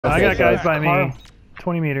I got guys by me.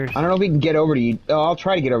 20 meters. I don't know if we can get over to you. Oh, I'll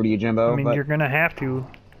try to get over to you, Jimbo. I mean, but... you're gonna have to,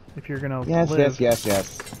 if you're gonna Yes. live.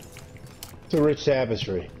 It's a rich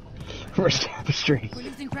tapestry. Rich tapestry. We're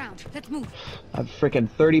losing ground. Let's move. I've freaking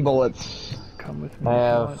 30 bullets. Come with me I if you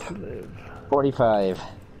have want to live. 45.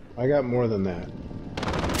 I got more than that.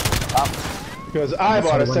 Because I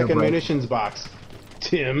bought a second munitions box.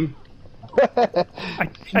 Tim.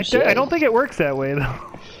 I don't think it works that way, though.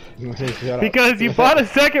 Shut up. Because you bought a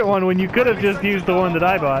second one when you could have just used the one that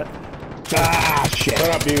I bought. Ah, shit. Shut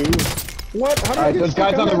up, you. What? How do I Alright, get those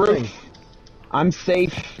stuck guys on the that roof. thing? I'm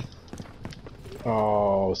safe.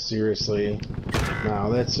 Oh, seriously?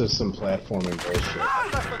 No, that's just some platforming bullshit.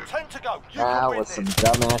 Less than 10 to go. You That can win was this. some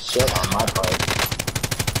dumbass shit on my part.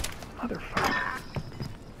 Motherfucker.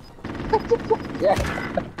 Yeah.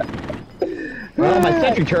 Well, my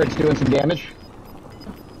sentry turret's doing some damage.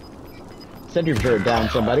 Sentry turret down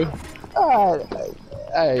somebody.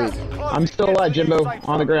 I'm still alive, Jimbo.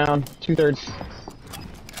 On the ground. 2/3.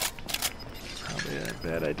 Probably a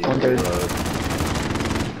bad idea.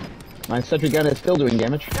 1/3. My sentry gun is still doing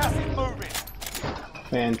damage. Gas is moving.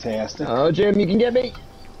 Fantastic. Oh, Jim, you can get me.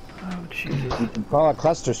 Oh, Jesus. You can call a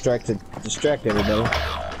cluster strike to distract everybody.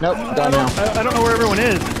 Nope, gone now. I don't know where everyone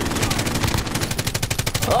is.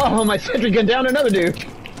 Oh, my sentry gun down another dude.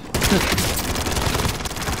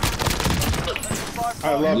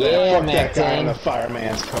 I love Yeah, that. Fuck Mac that guy in Tang. the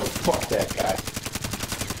fireman's coat. Fuck that guy.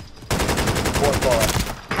 4 bullets.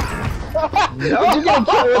 No, you got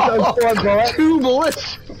kill with those 4 bullets. 2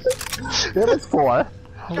 bullets. It was 4.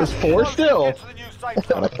 There's 4 still. Get to the new safe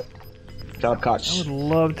zone. Job I cocked. would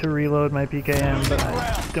love to reload my PKM, but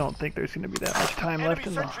I don't think there's going to be that much time left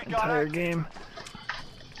in the entire game.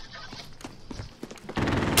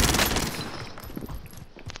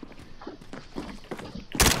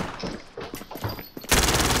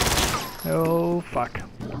 Oh, fuck.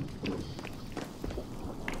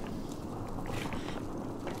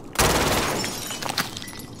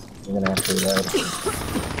 You're gonna have to reload.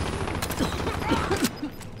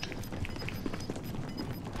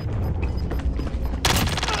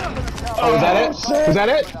 Oh, was that it? Was that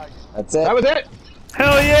it? That's it. That was it?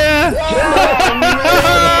 Hell yeah!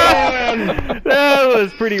 That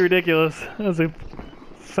was pretty ridiculous. That was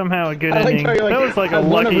somehow a good I like ending. how you're like, That was like I a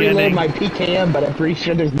want to lucky reload ending. my PKM, but I'm pretty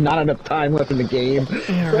sure there's not enough time left in the game.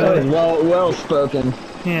 Yeah, That was really. well spoken.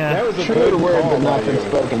 Yeah. That was a True good word, call but not by been you.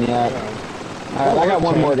 spoken yet. Yeah. Alright, I got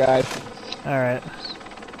one more, guys. All right.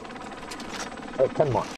 Oh, 10 more.